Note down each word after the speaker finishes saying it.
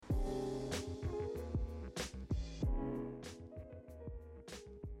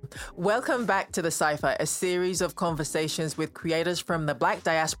Welcome back to The Cypher, a series of conversations with creators from the Black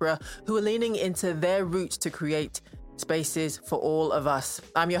diaspora who are leaning into their roots to create spaces for all of us.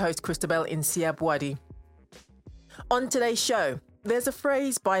 I'm your host, Christabel Insiabwadi. On today's show, there's a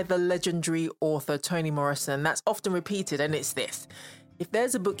phrase by the legendary author Toni Morrison that's often repeated, and it's this: if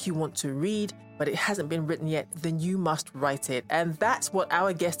there's a book you want to read, but it hasn't been written yet, then you must write it. And that's what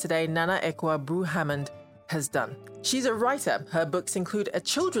our guest today, Nana Ekua Brew Hammond, has done. She's a writer. Her books include a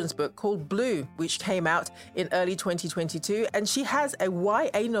children's book called Brew, which came out in early 2022, and she has a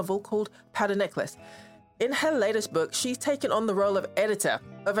YA novel called Powder Necklace. In her latest book, she's taken on the role of editor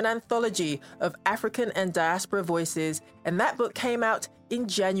of an anthology of African and diaspora voices, and that book came out in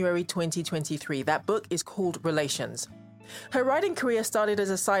January 2023. That book is called Relations. Her writing career started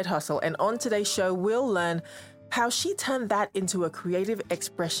as a side hustle, and on today's show, we'll learn how she turned that into a creative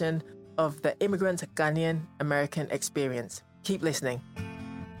expression of the immigrant Ghanaian American experience. Keep listening.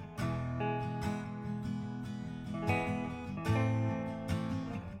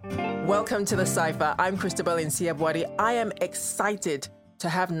 Welcome to The Cypher. I'm Christabel Insiabwadi. I am excited to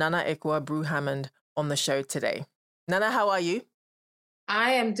have Nana Ekua Brew Hammond on the show today. Nana, how are you?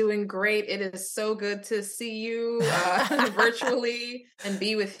 I am doing great. It is so good to see you virtually and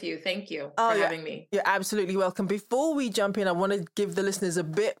be with you. Thank you for having me. You're absolutely welcome. Before we jump in, I want to give the listeners a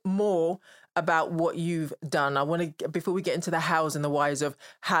bit more about what you've done. Before we get into the hows and the whys of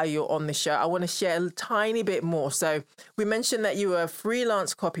how you're on the show, I want to share a tiny bit more. So we mentioned that you were a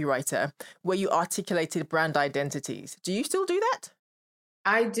freelance copywriter where you articulated brand identities. Do you still do that?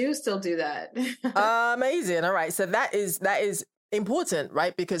 I do still do that. Amazing. All right. So that is important,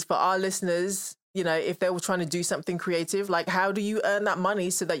 right? Because for our listeners, you know, if they were trying to do something creative, like how do you earn that money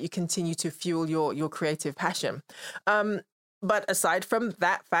so that you continue to fuel your creative passion? But aside from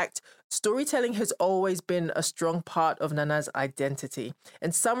that fact, storytelling has always been a strong part of Nana's identity.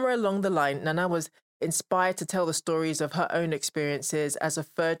 And somewhere along the line, Nana was inspired to tell the stories of her own experiences as a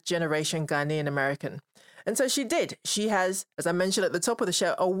third-generation Ghanaian American. And so she did. She has, as I mentioned at the top of the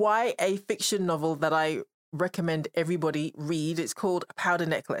show, a YA fiction novel that I recommend everybody read. It's called Powder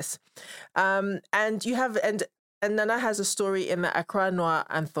Necklace. And Nana has a story in the Accra Noir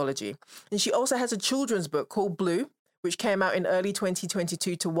anthology. And she also has a children's book called Brew, which came out in early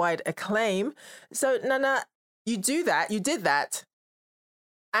 2022 to wide acclaim. So Nana, you did that,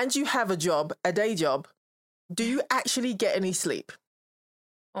 and you have a day job. Do you actually get any sleep?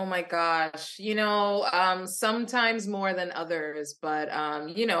 Oh my gosh. Sometimes more than others, but,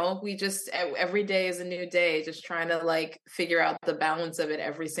 we just, every day is a new day, just trying to figure out the balance of it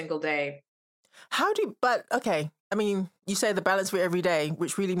every single day. I mean, you say the balance for every day,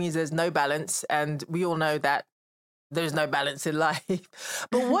 which really means there's no balance. And we all know that there's no balance in life.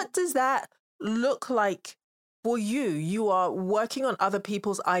 But what does that look like for you? You are working on other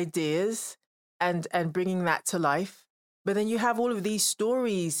people's ideas and bringing that to life. But then you have all of these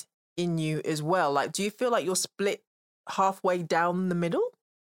stories in you as well. Like, do you feel like you're split halfway down the middle?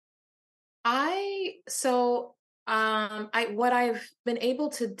 What I've been able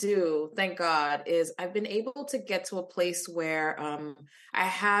to do, thank God, is I've been able to get to a place where I'm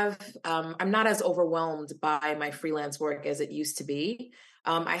not as overwhelmed by my freelance work as it used to be.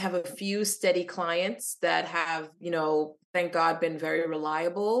 I have a few steady clients that have, thank God, been very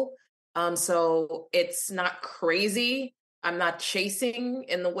reliable. So it's not crazy. I'm not chasing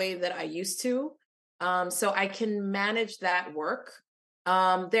in the way that I used to. So I can manage that work.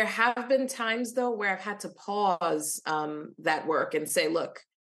 There have been times, though, where I've had to pause that work and say, look,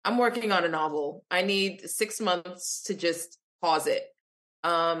 I'm working on a novel. I need 6 months to just pause it.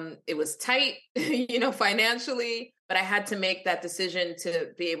 It was tight, financially, but I had to make that decision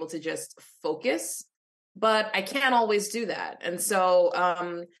to be able to just focus. But I can't always do that. And so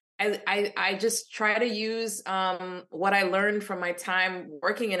I just try to use what I learned from my time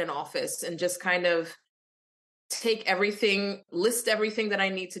working in an office and just kind of list everything that I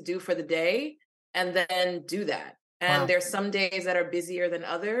need to do for the day and then do that. And There's some days that are busier than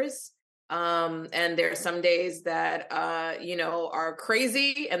others. And there are some days that, are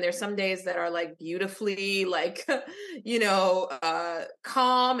crazy. And there's some days that are beautifully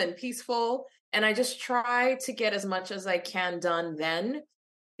calm and peaceful. And I just try to get as much as I can done then.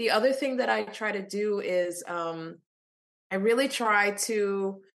 The other thing that I try to do is I really try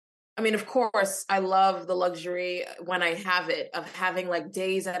to, of course, I love the luxury when I have it of having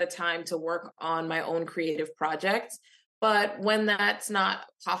days at a time to work on my own creative projects. But when that's not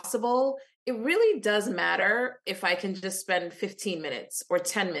possible, it really does matter if I can just spend 15 minutes or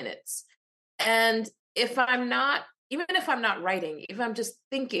 10 minutes. And even if I'm not writing, if I'm just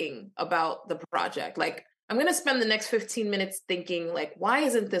thinking about the project, I'm going to spend the next 15 minutes thinking like, why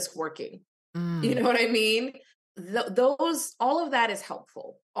isn't this working? You know Mm. what I mean? All of that is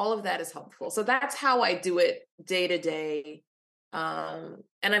helpful. All of that is helpful. So that's how I do it day to day. And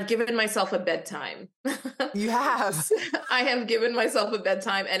I've given myself a bedtime. You have. I have given myself a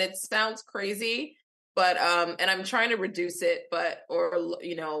bedtime, and it sounds crazy, but and I'm trying to reduce it,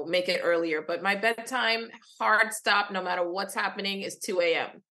 or make it earlier. But my bedtime hard stop, no matter what's happening, is 2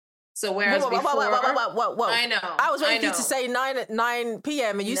 a.m. So whereas before, Whoa. I know, I was waiting I for you know. to say 9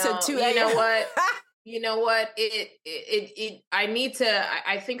 p.m. and you said 2 a.m. You know what? You know what? I need to.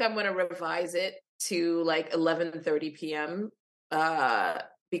 I think I'm going to revise it to like 11:30 p.m.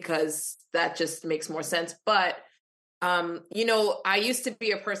 Because that just makes more sense. But I used to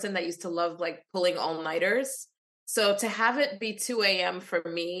be a person that used to love like pulling all-nighters. So to have it be 2 a.m. for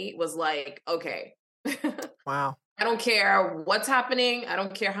me was like, okay. Wow. I don't care what's happening. I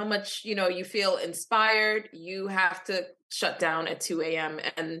don't care how much, you feel inspired. You have to shut down at 2 a.m.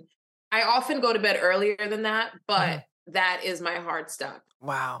 And I often go to bed earlier than that, but that is my hard stop.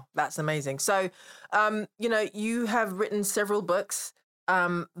 Wow, that's amazing. So, you have written several books.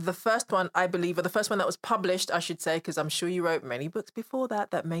 The first one, I believe, or the first one that was published, I should say, because I'm sure you wrote many books before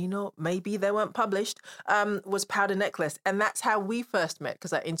that maybe they weren't published, was Powder Necklace. And that's how we first met,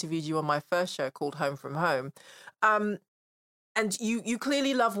 because I interviewed you on my first show called Home from Home. And you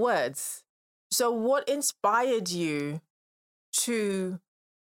clearly love words. So what inspired you to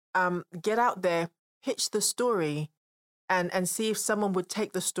get out there, pitch the story, and see if someone would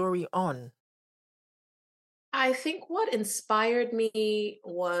take the story on? I think what inspired me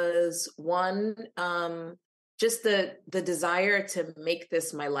was one, just the desire to make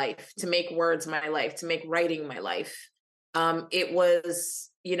this my life, to make words my life, to make writing my life. It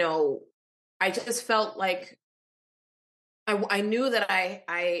was, I just felt like I knew that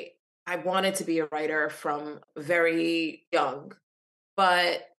I wanted to be a writer from very young,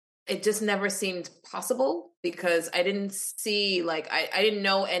 but it just never seemed possible because I didn't see I didn't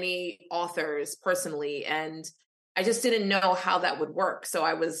know any authors personally, and I just didn't know how that would work. So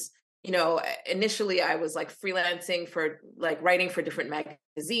I was, initially I was like freelancing for like writing for different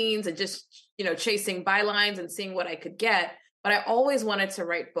magazines and just, chasing bylines and seeing what I could get. But I always wanted to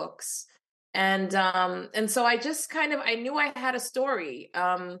write books. And so I just I knew I had a story.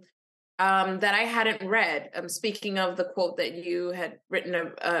 That I hadn't read. Speaking of the quote that you had written,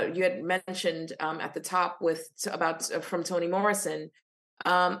 you had mentioned at the top from Toni Morrison.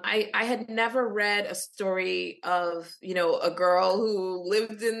 I had never read a story of a girl who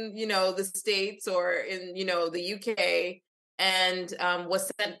lived in the States or in the UK and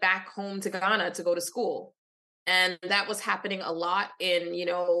was sent back home to Ghana to go to school. And that was happening a lot in,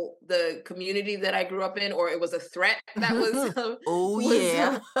 the community that I grew up in, or it was a threat that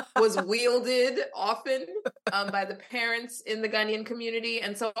was wielded often by the parents in the Ghanaian community.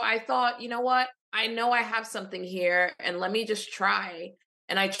 And so I thought, you know what? I know I have something here, and let me just try.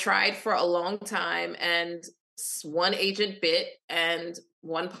 And I tried for a long time, and one agent bit and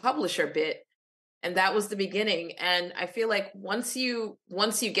one publisher bit. And that was the beginning. And I feel like once you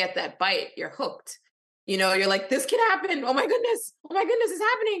get that bite, you're hooked. You're like, this can happen. Oh my goodness, it's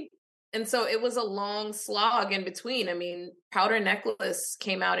happening. And so it was a long slog in between. I mean, Powder Necklace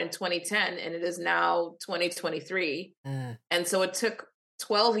came out in 2010 and it is now 2023. And so it took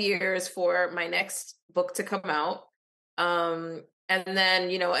 12 years for my next book to come out. And then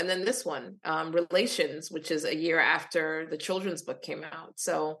this one, Relations, which is a year after the children's book came out.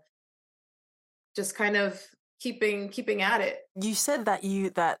 So just kind of keeping at it. You said that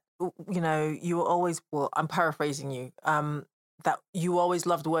you were always, well, I'm paraphrasing you, that you always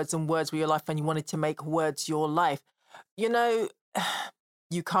loved words and words were your life and you wanted to make words your life.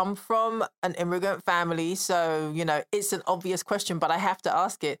 You come from an immigrant family, so, it's an obvious question, but I have to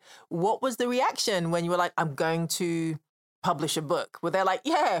ask it. What was the reaction when you were like, I'm going to publish a book? Were they like,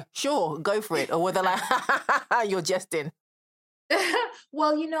 yeah, sure, go for it? Or were they like, you're jesting?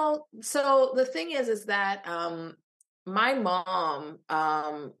 Well, so the thing is that my mom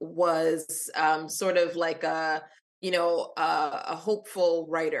was sort of like a hopeful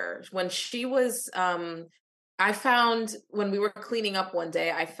writer. When she was, I found when we were cleaning up one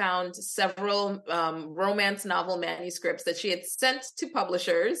day, I found several romance novel manuscripts that she had sent to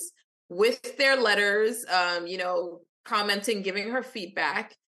publishers with their letters, commenting, giving her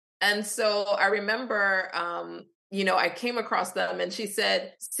feedback. And so I remember, I came across them and she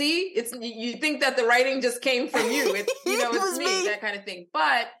said, see, you think that the writing just came from you. It's, it's me, that kind of thing.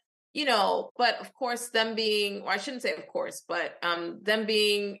 But, but of course them being, or I shouldn't say of course, but them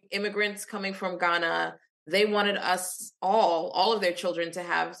being immigrants coming from Ghana, they wanted us all of their children to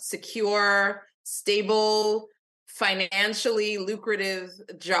have secure, stable, financially lucrative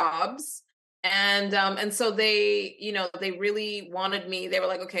jobs. And so they, they really wanted me. They were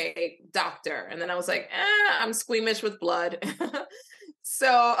like, okay, doctor. And then I was like, I'm squeamish with blood. So,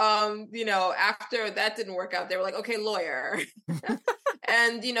 after that didn't work out, they were like, okay, lawyer.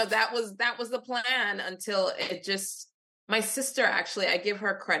 And, that was the plan until it just, my sister, actually, I give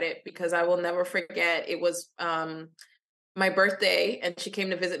her credit because I will never forget. It was, my birthday, and she came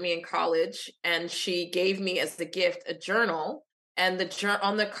to visit me in college, and she gave me as a gift a journal. And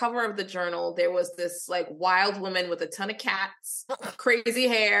on the cover of the journal, there was this like wild woman with a ton of cats, crazy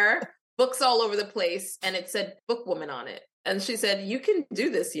hair, books all over the place, and it said "Bookwoman" on it. And she said, "You can do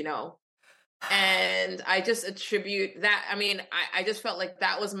this, And I just attribute that. I mean, I just felt like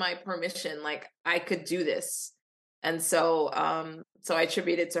that was my permission, like I could do this. And so I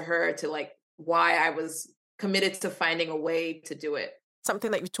attribute it to her, to like why I was committed to finding a way to do it. Something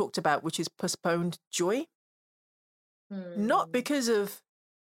that you talked about, which is postponed joy. Not because of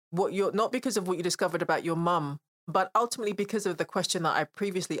what you discovered about your mum, but ultimately because of the question that I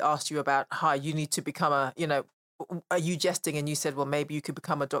previously asked you about how you need to become are you jesting? And you said, well, maybe you could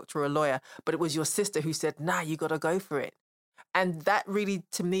become a doctor or a lawyer, but it was your sister who said, nah, you got to go for it. And that really,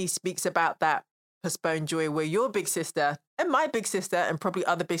 to me, speaks about that postponed joy, where your big sister and my big sister and probably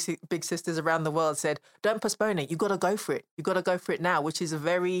other big sisters around the world said, don't postpone it. You got to go for it. You got to go for it now, which is a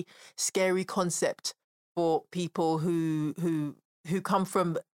very scary concept for people who come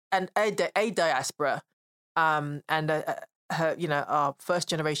from a diaspora, and our first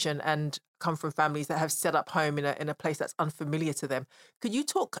generation, and come from families that have set up home in a place that's unfamiliar to them. Could you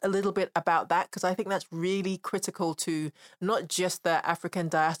talk a little bit about that? Because I think that's really critical to not just the African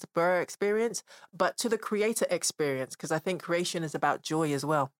diaspora experience, but to the creator experience, because I think creation is about joy as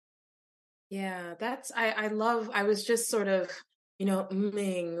well. Yeah, I was just sort of,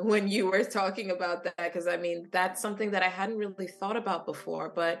 when you were talking about that, because I mean, that's something that I hadn't really thought about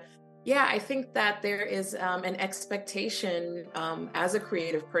before. But yeah, I think that there is an expectation as a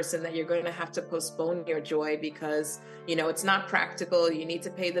creative person that you're going to have to postpone your joy because, it's not practical. You need to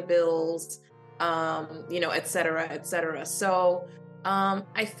pay the bills, et cetera, et cetera. So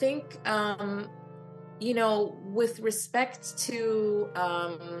I think, with respect to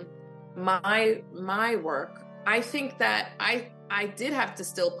my work, I think that I did have to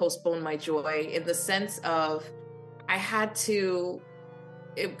still postpone my joy, in the sense of I had to.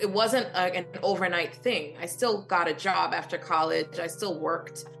 It wasn't an overnight thing. I still got a job after college. I still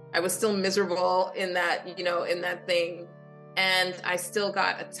worked. I was still miserable in that, in that thing. And I still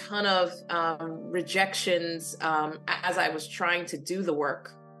got a ton of rejections as I was trying to do the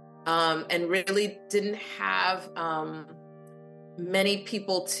work, and really didn't have many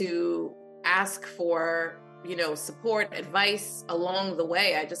people to ask for, support, advice along the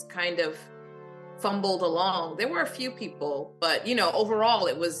way. I just kind of fumbled along. There were a few people, but overall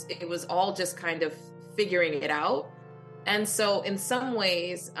it was all just kind of figuring it out. And so in some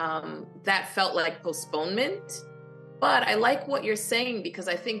ways that felt like postponement. But I like what you're saying, because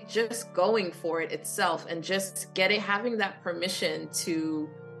I think just going for it itself and just having that permission to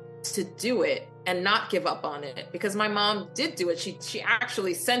do it and not give up on it, because my mom did do it. She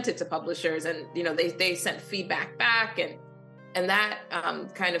actually sent it to publishers, and they sent feedback back and that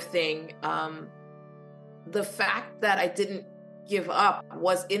kind of thing. The fact that I didn't give up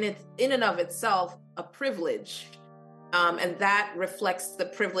was in and of itself a privilege. And that reflects the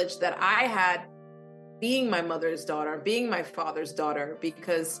privilege that I had being my mother's daughter, being my father's daughter,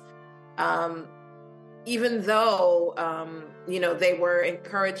 because even though, they were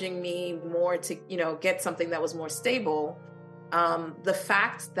encouraging me more to, get something that was more stable, the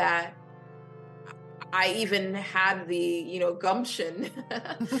fact that I even had the, gumption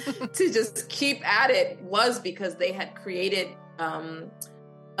to just keep at it was because they had created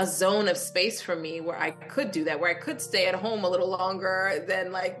a zone of space for me where I could do that, where I could stay at home a little longer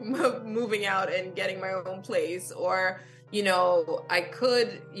than like moving out and getting my own place, or, I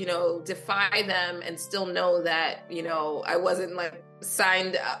could, defy them and still know that, I wasn't like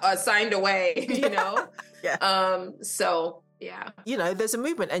signed away, Yeah. So yeah. There's a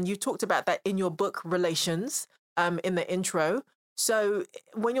movement, and you talked about that in your book, Relations, in the intro. So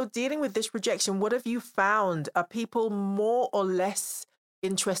when you're dealing with this rejection, what have you found? Are people more or less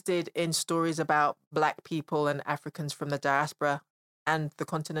interested in stories about Black people and Africans from the diaspora and the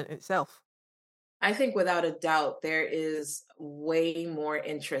continent itself? I think without a doubt, there is way more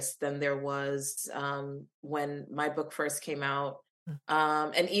interest than there was when my book first came out.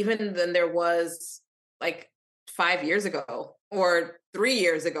 And even then there was like 5 years ago or 3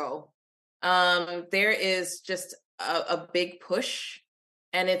 years ago. There is just a big push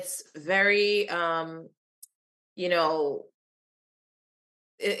and it's very, you know,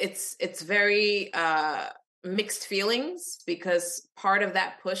 it's very mixed feelings, because part of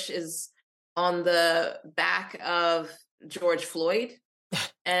that push is on the back of George Floyd,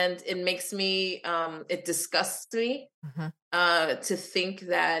 and it makes me, it disgusts me to think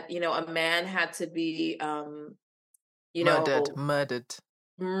that, you know, a man had to be, you know,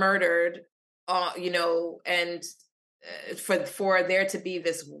 murdered, you know, and for there to be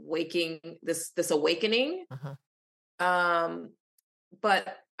this awakening.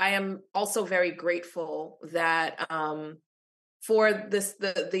 But I am also very grateful that for this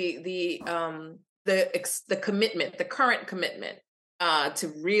the commitment, the current commitment,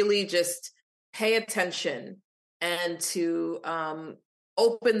 to really just pay attention and to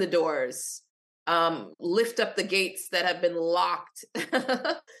open the doors, lift up the gates that have been locked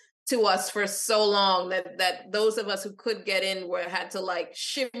to us for so long, that those of us who could get in had to like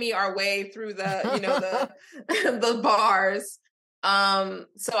shimmy our way through the, you know, the bars.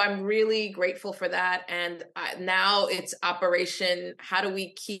 So I'm really grateful for that. And now it's operation, how do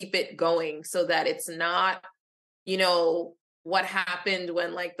we keep it going so that it's not, you know, what happened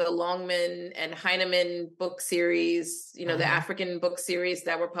when like the Longman and Heinemann book series, you know, the African book series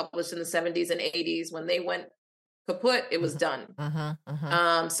that were published in the 70s and 80s, when they went kaput, it was done.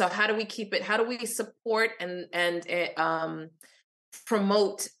 So how do we keep it? How do we support and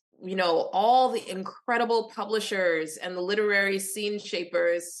promote, you know, all the incredible publishers and the literary scene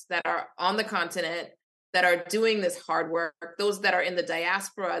shapers that are on the continent that are doing this hard work, those that are in the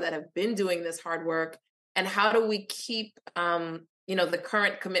diaspora that have been doing this hard work? And how do we keep, you know, the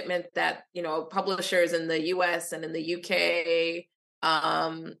current commitment that, you know, publishers in the US and in the UK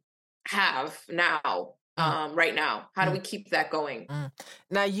have now, right now? How do we keep that going?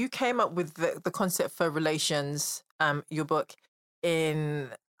 Now, you came up with the concept for Relations, your book, in,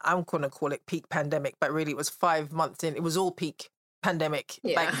 I'm going to call it peak pandemic, but really it was 5 months in. It was all peak pandemic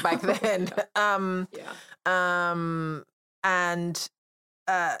back then. And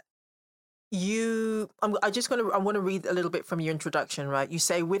I want to read a little bit from your introduction, right? You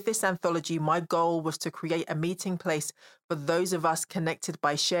say, with this anthology, my goal was to create a meeting place for those of us connected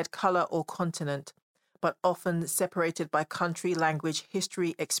by shared color or continent, but often separated by country, language,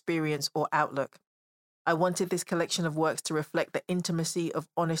 history, experience, or outlook. I wanted this collection of works to reflect the intimacy of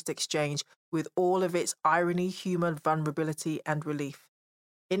honest exchange with all of its irony, humor, vulnerability, and relief.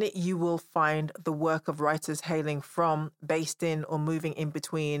 In it, you will find the work of writers hailing from, based in, or moving in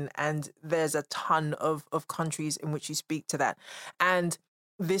between. And there's a ton of countries in which you speak to that. And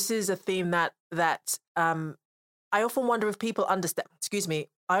this is a theme that I often wonder if people understand,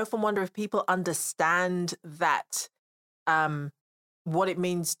 I often wonder if people understand that, what it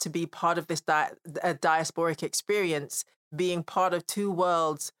means to be part of this diasporic experience, being part of two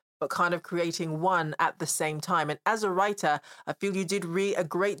worlds, but kind of creating one at the same time. And as a writer, I feel you did a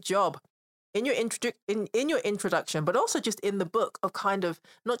great job in your introduction, but also just in the book, of kind of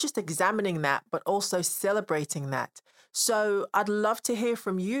not just examining that, but also celebrating that. So I'd love to hear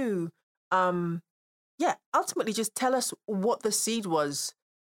from you. Ultimately, just tell us what the seed was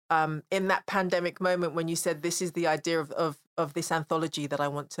in that pandemic moment when you said, this is the idea of this anthology that I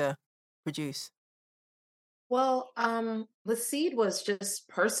want to produce. Well, the seed was just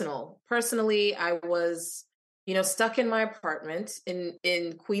personal. Personally, I was, you know, stuck in my apartment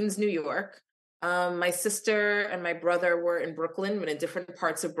in Queens, New York. My sister and my brother were in Brooklyn, but in different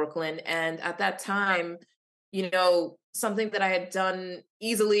parts of Brooklyn. And at that time, you know, something that I had done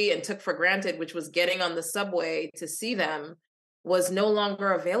easily and took for granted, which was getting on the subway to see them, was no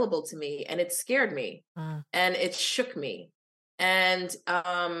longer available to me. And it scared me and it shook me. And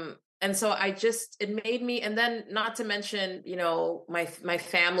so it made me, and then not to mention, you know, my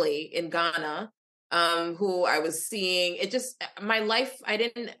family in Ghana, who I was seeing, my life,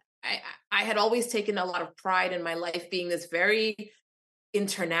 I had always taken a lot of pride in my life being this very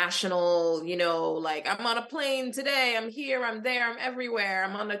international, you know, like I'm on a plane today, I'm here, I'm there, I'm everywhere,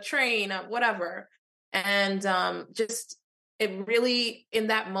 I'm on a train, whatever. And it really, in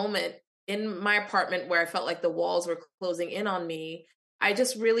that moment, in my apartment where I felt like the walls were closing in on me, I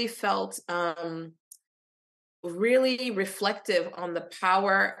just really felt really reflective on the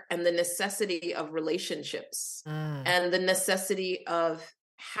power and the necessity of relationships and the necessity of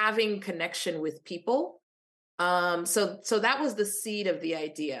having connection with people. So that was the seed of the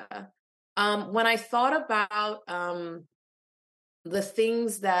idea. When I thought about the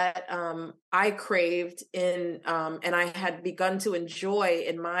things that I craved and I had begun to enjoy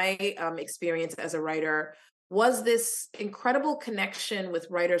in my experience as a writer, was this incredible connection with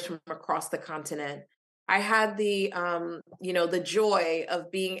writers from across the continent. I had the, the joy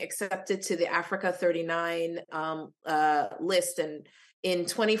of being accepted to the Africa 39 list in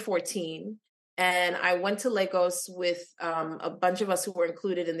 2014. And I went to Lagos with a bunch of us who were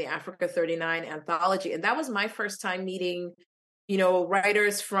included in the Africa 39 anthology. And that was my first time meeting,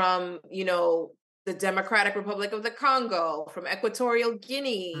 writers from, the Democratic Republic of the Congo, from Equatorial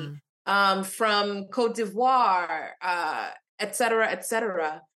Guinea, from Cote d'Ivoire, et cetera, et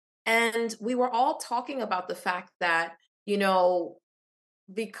cetera. And we were all talking about the fact that,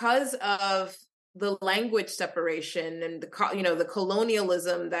 because of the language separation and the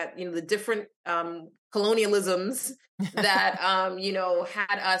colonialism that, the different colonialisms that,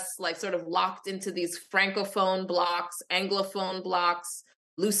 had us like sort of locked into these Francophone blocks, Anglophone blocks,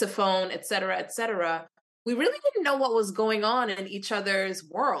 Lusophone, et cetera, we really didn't know what was going on in each other's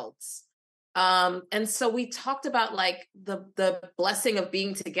worlds. And so we talked about like the blessing of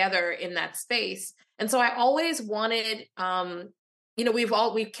being together in that space. And so I always wanted,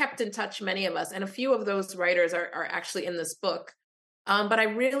 we've kept in touch, many of us, and a few of those writers are actually in this book. But I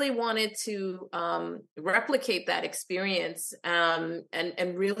really wanted to replicate that experience and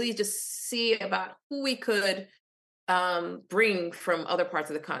really just see about who we could bring from other parts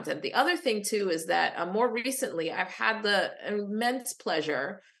of the continent. The other thing too is that more recently I've had the immense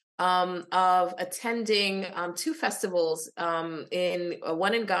pleasure of attending two festivals, one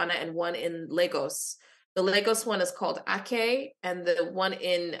in Ghana and one in Lagos. The Lagos one is called Ake, and the one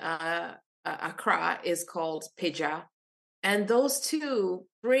in Accra is called Peja. And those two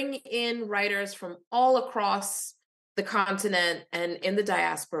bring in writers from all across the continent and in the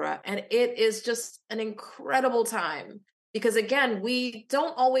diaspora. And it is just an incredible time because, again, we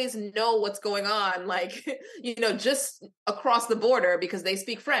don't always know what's going on, like, just across the border because they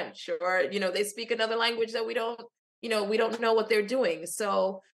speak French or, they speak another language that we don't know what they're doing.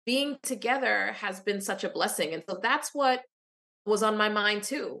 So being together has been such a blessing. And so that's what was on my mind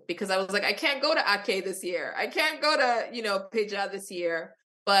too, because I was like, I can't go to Ake this year. I can't go to, Peja this year,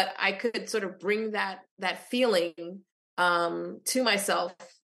 but I could sort of bring that feeling to myself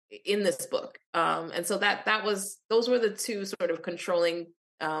in this book. And so those were the two sort of controlling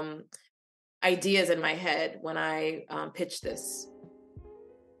ideas in my head when I pitched this.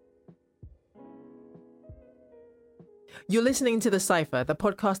 You're listening to The Cypher, the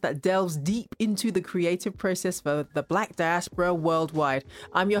podcast that delves deep into the creative process for the Black diaspora worldwide.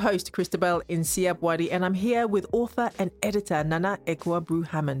 I'm your host, Christabel Insiabwadi, and I'm here with author and editor Nana Ekua Brew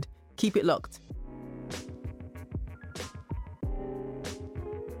Hammond. Keep it locked.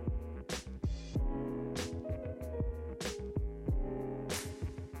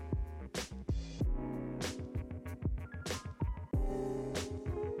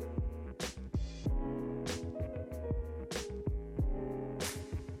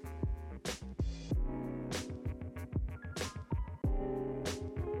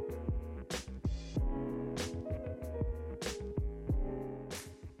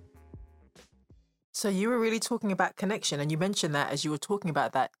 So you were really talking about connection, and you mentioned that as you were talking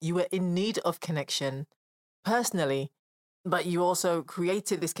about that, you were in need of connection personally, but you also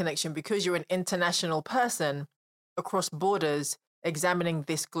created this connection because you're an international person across borders, examining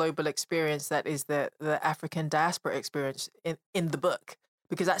this global experience that is the African diaspora experience in the book.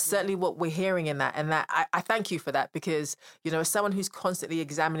 Because that's certainly what we're hearing in that. And that I thank you for that because, as someone who's constantly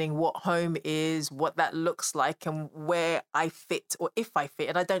examining what home is, what that looks like and where I fit or if I fit,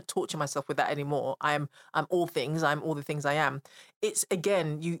 and I don't torture myself with that anymore. I'm all things. I'm all the things I am. It's,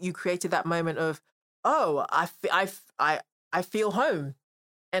 again, you created that moment of, oh, I feel home,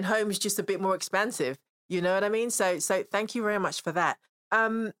 and home is just a bit more expansive. You know what I mean? So thank you very much for that.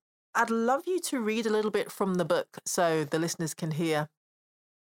 I'd love you to read a little bit from the book so the listeners can hear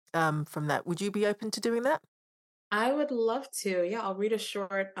from that. Would you be open to doing that? I would love to. Yeah, I'll read a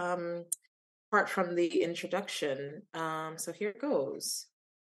short part from the introduction. So here goes.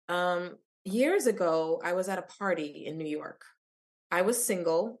 Years ago, I was at a party in New York. I was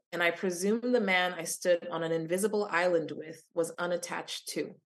single, and I presume the man I stood on an invisible island with was unattached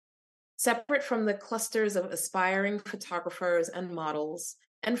too. Separate from the clusters of aspiring photographers and models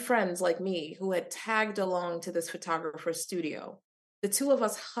and friends like me who had tagged along to this photographer's studio, the two of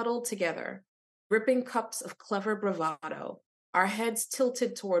us huddled together, gripping cups of clever bravado, our heads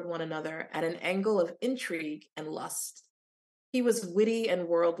tilted toward one another at an angle of intrigue and lust. He was witty and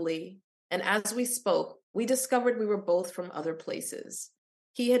worldly, and as we spoke, we discovered we were both from other places.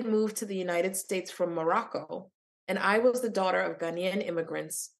 He had moved to the United States from Morocco, and I was the daughter of Ghanaian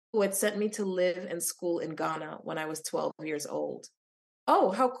immigrants who had sent me to live and school in Ghana when I was 12 years old.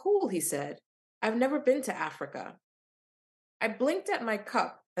 Oh, how cool, he said. I've never been to Africa. I blinked at my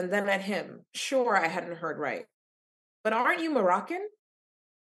cup and then at him. Sure, I hadn't heard right. But aren't you Moroccan?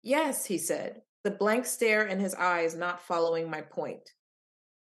 Yes, he said, the blank stare in his eyes not following my point.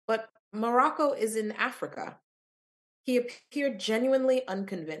 But Morocco is in Africa. He appeared genuinely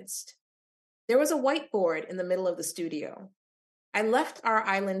unconvinced. There was a whiteboard in the middle of the studio. I left our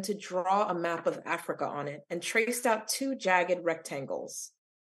island to draw a map of Africa on it and traced out 2 jagged rectangles.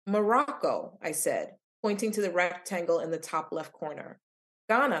 Morocco, I said, pointing to the rectangle in the top left corner.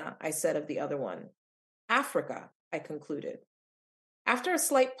 Ghana, I said of the other one. Africa, I concluded. After a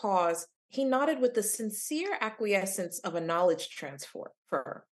slight pause, he nodded with the sincere acquiescence of a knowledge transfer.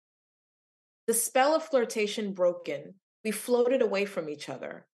 The spell of flirtation broken, we floated away from each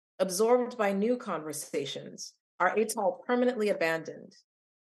other, absorbed by new conversations, our atoll permanently abandoned.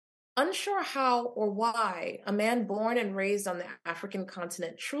 Unsure how or why a man born and raised on the African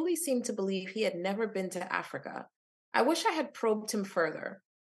continent truly seemed to believe he had never been to Africa, I wish I had probed him further,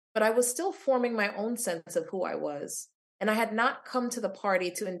 but I was still forming my own sense of who I was, and I had not come to the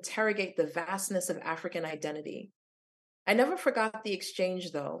party to interrogate the vastness of African identity. I never forgot the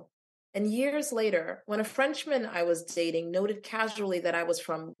exchange, though, and years later, when a Frenchman I was dating noted casually that I was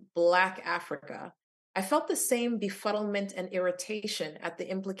from Black Africa, I felt the same befuddlement and irritation at the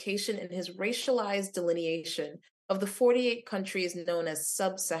implication in his racialized delineation of the 48 countries known as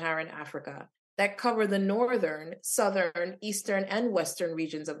Sub-Saharan Africa that cover the northern, southern, eastern, and western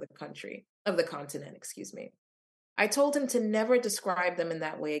regions of the continent. I told him to never describe them in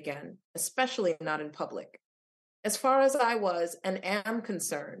that way again, especially not in public. As far as I was and am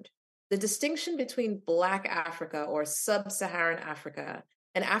concerned, the distinction between Black Africa or Sub-Saharan Africa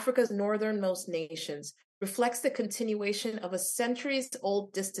and Africa's northernmost nations reflects the continuation of a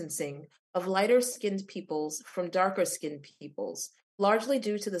centuries-old distancing of lighter-skinned peoples from darker-skinned peoples, largely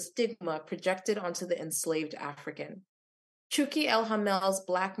due to the stigma projected onto the enslaved African. Chuki El-Hamel's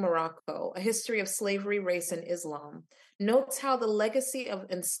Black Morocco, A History of Slavery, Race, and Islam, notes how the legacy of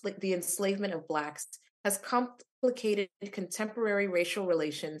the enslavement of Blacks has complicated contemporary racial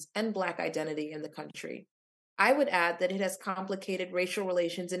relations and Black identity in the country. I would add that it has complicated racial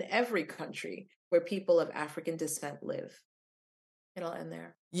relations in every country where people of African descent live. It'll end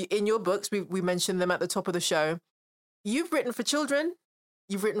there. In your books, we mentioned them at the top of the show. You've written for children.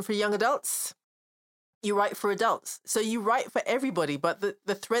 You've written for young adults. You write for adults. So you write for everybody. But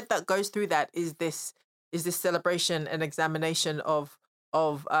the thread that goes through that is this celebration and examination of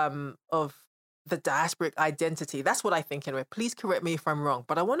the diasporic identity. That's what I think anyway. Please correct me if I'm wrong.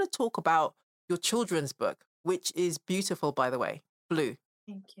 But I want to talk about your children's book, which is beautiful, by the way, Blue.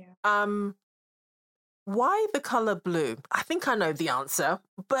 Thank you. Why the color blue? I think I know the answer,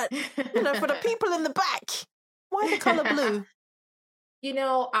 but for the people in the back, why the color blue?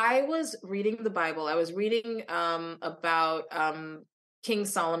 I was reading the Bible. I was reading about King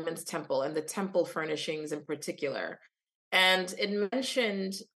Solomon's temple and the temple furnishings in particular. And it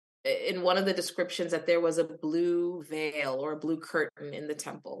mentioned in one of the descriptions that there was a blue veil or a blue curtain in the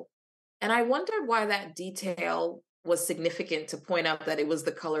temple. And I wondered why that detail was significant to point out that it was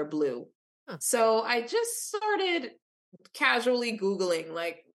the color blue. So I just started casually Googling,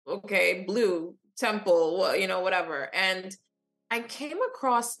 like, okay, blue, temple, whatever. And I came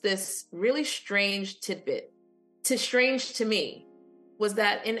across this really strange tidbit. Strange to me was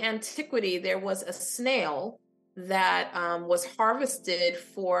that in antiquity, there was a snail that was harvested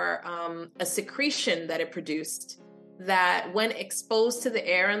for a secretion that it produced that when exposed to the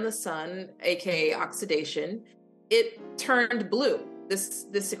air and the sun, aka oxidation, it turned blue, this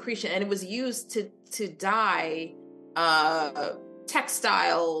secretion, and it was used to dye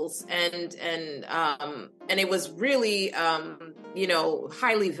textiles and it was really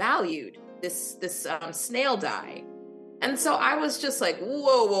highly valued, this snail dye. And so I was just like,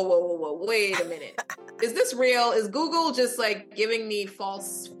 whoa, wait a minute. Is this real? Is Google just like giving me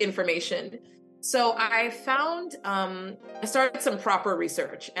false information? So I found, I started some proper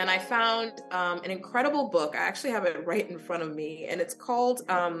research, and I found an incredible book. I actually have it right in front of me, and it's called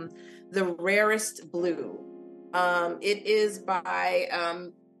The Rarest Blue. It is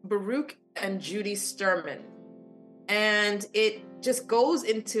by Baruch and Judy Sturman. And it just goes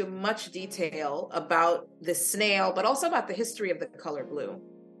into much detail about the snail, but also about the history of the color blue.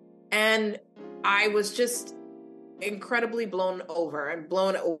 And I was just incredibly blown over and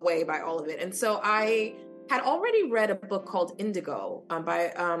blown away by all of it. And so I had already read a book called Indigo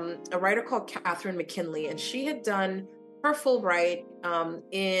by a writer called Catherine McKinley, and she had done her Fulbright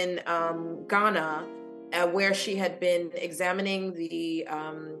in Ghana, where she had been examining the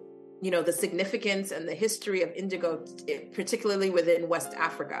significance and the history of indigo, particularly within West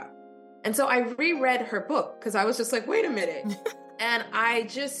Africa. And so I reread her book because I was just like, wait a minute. And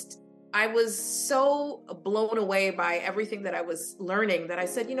I was so blown away by everything that I was learning that I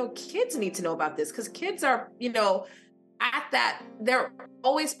said, kids need to know about this, because kids are, at that, they're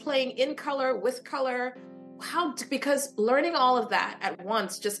always playing in color, with color. Because learning all of that at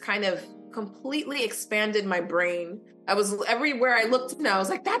once just kind of completely expanded my brain. I was everywhere I looked now, I was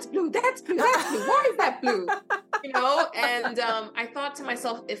like, that's blue, that's blue, that's blue. Why is that blue? And I thought to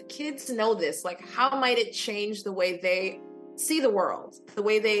myself, if kids know this, like, how might it change the way they see the world, the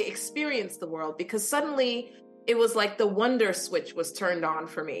way they experience the world? Because suddenly it was like the wonder switch was turned on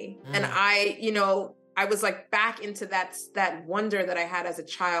for me. And I was like back into that wonder that I had as a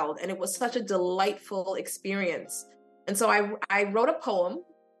child. And it was such a delightful experience. And so I wrote a poem,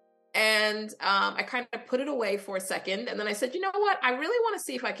 and I kind of put it away for a second. And then I said, you know what? I really want to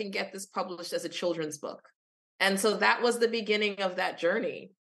see if I can get this published as a children's book. And so that was the beginning of that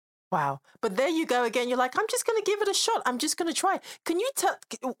journey. Wow. But there you go again. You're like, I'm just going to give it a shot. I'm just going to try. Can you tell,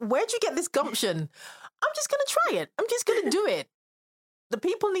 where'd you get this gumption? I'm just going to try it. I'm just going to do it. The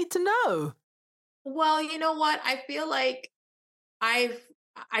people need to know. Well, you know what? I feel like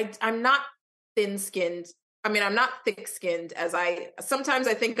I'm not thin-skinned. I mean, I'm not thick-skinned sometimes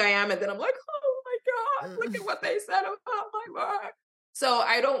I think I am. And then I'm like, oh my God, look at what they said about my work. So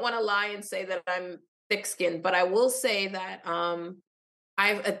I don't want to lie and say that I'm thick-skinned, but I will say that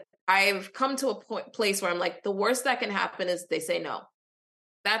I've come to a place where I'm like, the worst that can happen is they say no.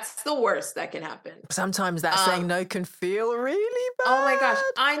 That's the worst that can happen. Sometimes that saying no can feel really bad. Oh my gosh.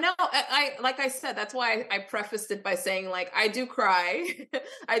 I know. Like I said, that's why I prefaced it by saying, like, I do cry.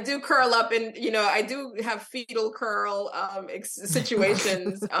 I do curl up, and, I do have fetal curl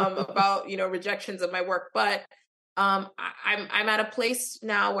situations about, rejections of my work. But I'm at a place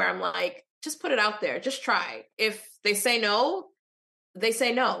now where I'm like, just put it out there. Just try. If they say no, they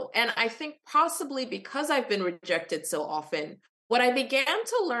say no. And I think possibly because I've been rejected so often, what I began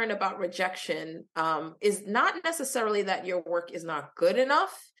to learn about rejection is not necessarily that your work is not good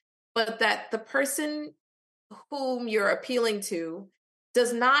enough, but that the person whom you're appealing to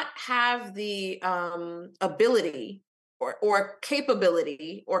does not have the ability or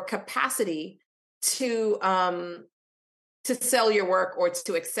capability or capacity to sell your work or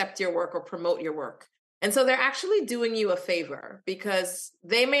to accept your work or promote your work. And so they're actually doing you a favor, because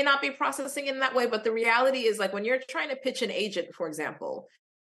they may not be processing in that way. But the reality is, like, when you're trying to pitch an agent, for example,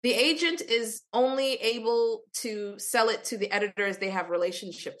 the agent is only able to sell it to the editors they have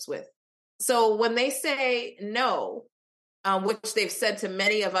relationships with. So when they say no, which they've said to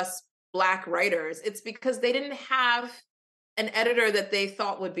many of us Black writers, it's because they didn't have an editor that they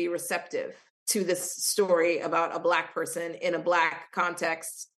thought would be receptive to this story about a Black person in a Black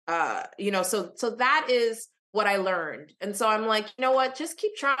context. So that is what I learned. And so I'm like, you know what, just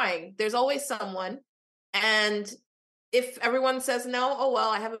keep trying. There's always someone. And if everyone says no, oh, well,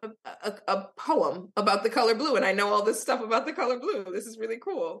 I have a poem about the color blue, and I know all this stuff about the color blue. This is really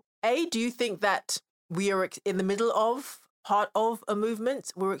cool. A, do you think that we are in the middle of part of a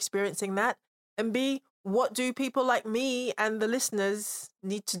movement? We're experiencing that. And B, what do people like me and the listeners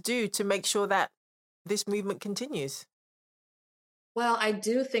need to do to make sure that this movement continues? Well, I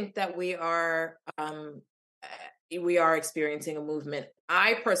do think that we are experiencing a movement.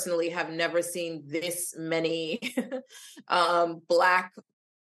 I personally have never seen this many Black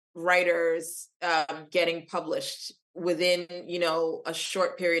writers getting published within, a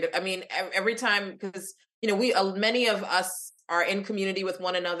short period. I mean, every time, because, many of us are in community with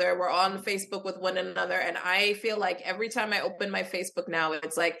one another. We're on Facebook with one another. And I feel like every time I open my Facebook now,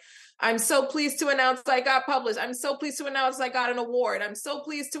 it's like, I'm so pleased to announce I got published. I'm so pleased to announce I got an award. I'm so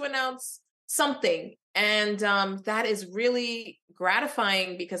pleased to announce something. And that is really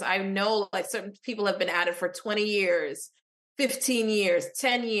gratifying, because I know, like, certain people have been at it for 20 years, 15 years,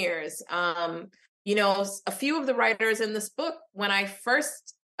 10 years. A few of the writers in this book, when I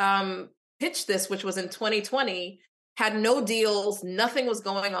first pitched this, which was in 2020, had no deals, nothing was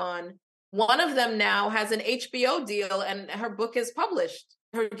going on. One of them now has an HBO deal, and her book is published.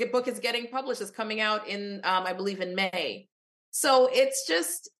 Her book is getting published. It's coming out in, I believe, in May. So it's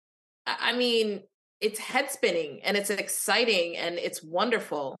just, I mean, it's head spinning, and it's exciting, and it's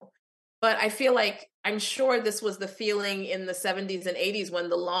wonderful. But I feel like, I'm sure this was the feeling in the 70s and 80s when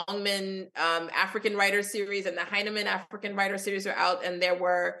the Longman African Writer Series and the Heinemann African Writer Series were out, and there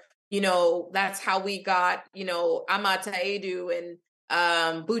were, that's how we got, Amata Edu and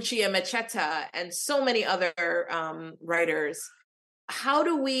Buchi Emecheta and so many other writers. How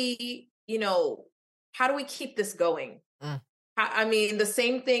do we keep this going? I mean, the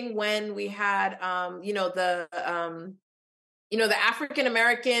same thing when we had, the African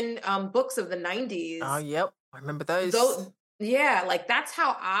American books of the 90s. Oh, yep. I remember those. Yeah, like that's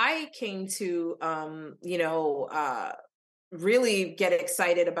how I came to, really get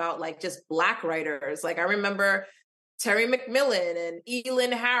excited about like just Black writers. Like I remember Terry McMillan and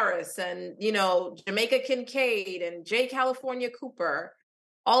Elin Harris and, Jamaica Kincaid and J. California Cooper.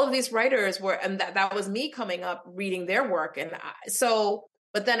 All of these writers were, and that was me coming up reading their work. And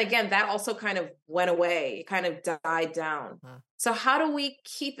but then again, that also kind of went away, it kind of died down. So how do we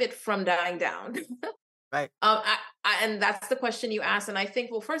keep it from dying down? Right. And that's the question you asked. And I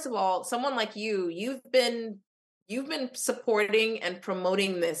think, well, first of all, someone like you've been supporting and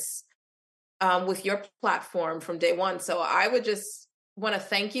promoting this with your platform from day one. So I would just want to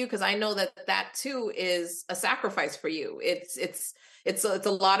thank you, because I know that too is a sacrifice for you. It's a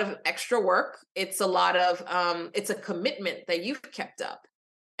lot of extra work. It's a lot of it's a commitment that you've kept up.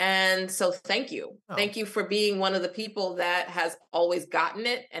 And so thank you. Oh. Thank you for being one of the people that has always gotten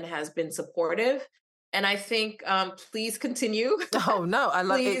it and has been supportive. And I think, please continue. Oh, no, I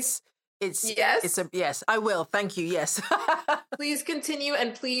love it. Yes, I will. Thank you. Yes. Please continue,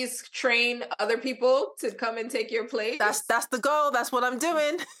 and please train other people to come and take your place. That's the goal. That's what I'm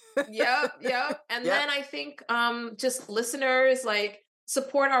doing. Yep. And then I think, just listeners, like,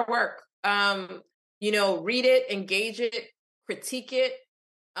 support our work. Read it, engage it, critique it,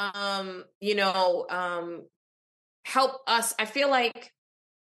 help us. I feel like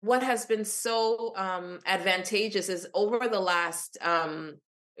what has been so advantageous is over the last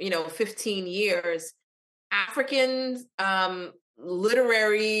 15 years, African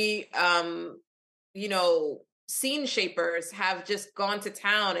literary scene shapers have just gone to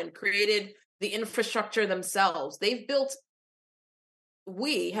town and created the infrastructure themselves.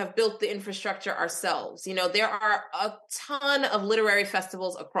 We have built the infrastructure ourselves. There are a ton of literary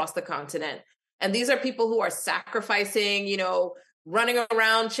festivals across the continent, and these are people who are sacrificing, running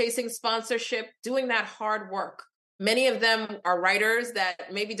around chasing sponsorship, doing that hard work. Many of them are writers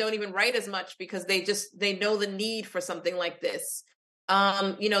that maybe don't even write as much because they know the need for something like this.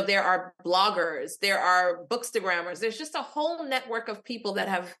 There are bloggers, there are bookstagrammers. There's just a whole network of people that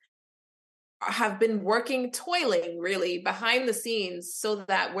have been working, toiling really behind the scenes, so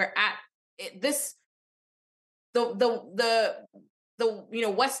that we're at this. The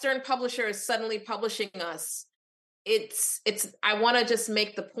Western publishers suddenly publishing us. I want to just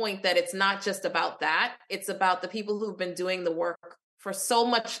make the point that it's not just about that. It's about the people who've been doing the work for so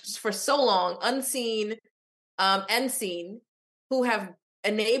long, unseen and seen, who have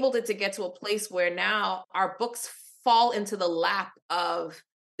enabled it to get to a place where now our books fall into the lap of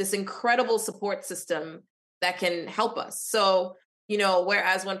this incredible support system that can help us. So,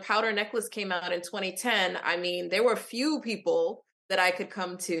 whereas when Powder Necklace came out in 2010, I mean, there were few people that I could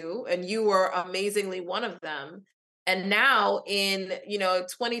come to, and you were amazingly one of them. And now in,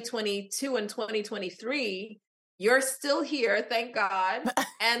 2022 and 2023, you're still here, thank God.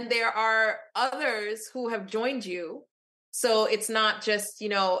 And there are others who have joined you. So it's not just,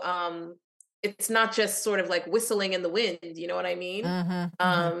 it's not just sort of like whistling in the wind. You know what I mean?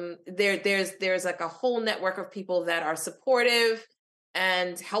 There's like a whole network of people that are supportive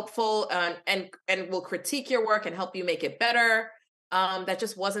and helpful, and will critique your work and help you make it better. That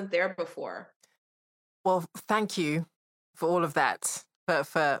just wasn't there before. Well, thank you for all of that, for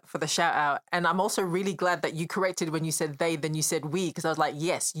the shout out. And I'm also really glad that you corrected when you said they, then you said we, because I was like,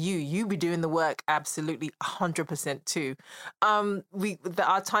 yes, you be doing the work absolutely 100% too. Our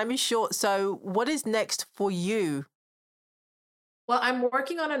time is short. So what is next for you? Well, I'm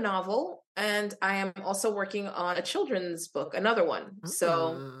working on a novel, and I am also working on a children's book, another one.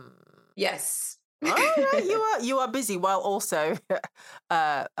 So yes. All right, you are busy while also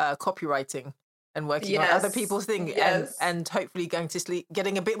copywriting and working on other people's things, and hopefully going to sleep,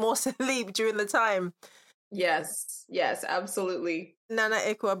 getting a bit more sleep during the time. Yes, absolutely. Nana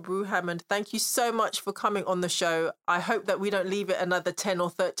Ekua Brew Hammond, thank you so much for coming on the show. I hope that we don't leave it another 10 or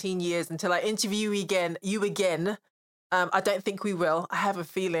 13 years until I interview you again. I don't think we will. I have a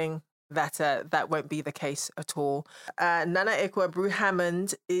feeling that won't be the case at all. Nana Ekua Brew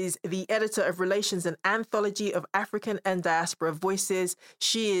Hammond is the editor of Relations, an anthology of African and diaspora voices.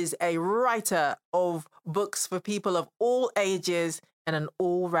 She is a writer of books for people of all ages and an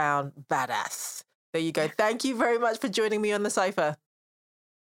all-round badass. There you go. Thank you very much for joining me on The Cypher.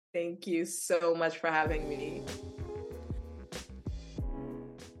 Thank you so much for having me.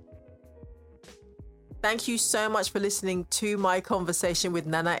 Thank you so much for listening to my conversation with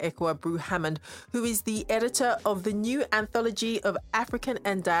Nana Ekua Brew Hammond, who is the editor of the new anthology of African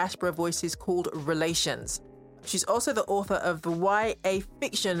and diaspora voices called Relations. She's also the author of the YA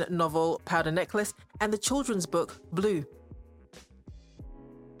fiction novel Powder Necklace and the children's book Brew.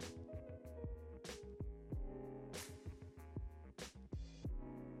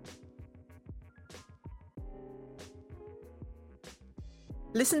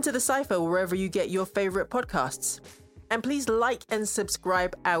 Listen to The Cypher wherever you get your favorite podcasts. And please like and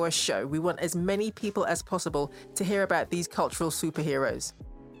subscribe our show. We want as many people as possible to hear about these cultural superheroes.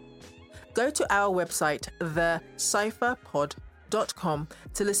 Go to our website, thecypherpod.com,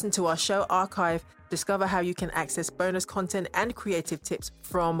 to listen to our show archive, discover how you can access bonus content and creative tips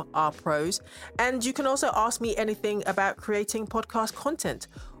from our pros. And you can also ask me anything about creating podcast content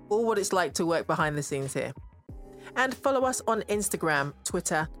or what it's like to work behind the scenes here. And follow us on Instagram,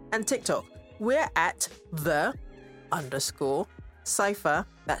 Twitter, and TikTok. We're at _cypher,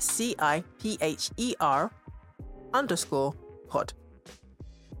 that's CIPHER_pod.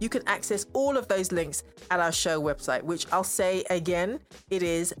 You can access all of those links at our show website, which I'll say again, it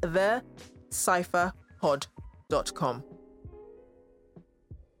is thecypherpod.com.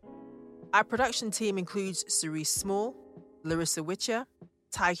 Our production team includes Cerise Small, Larissa Witcher,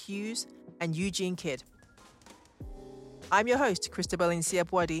 Ty Hughes, and Eugene Kidd. I'm your host, Christabel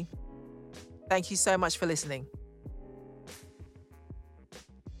Nsiabwadi. Thank you so much for listening.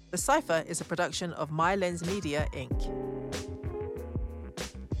 The Cypher is a production of My Lens Media, Inc.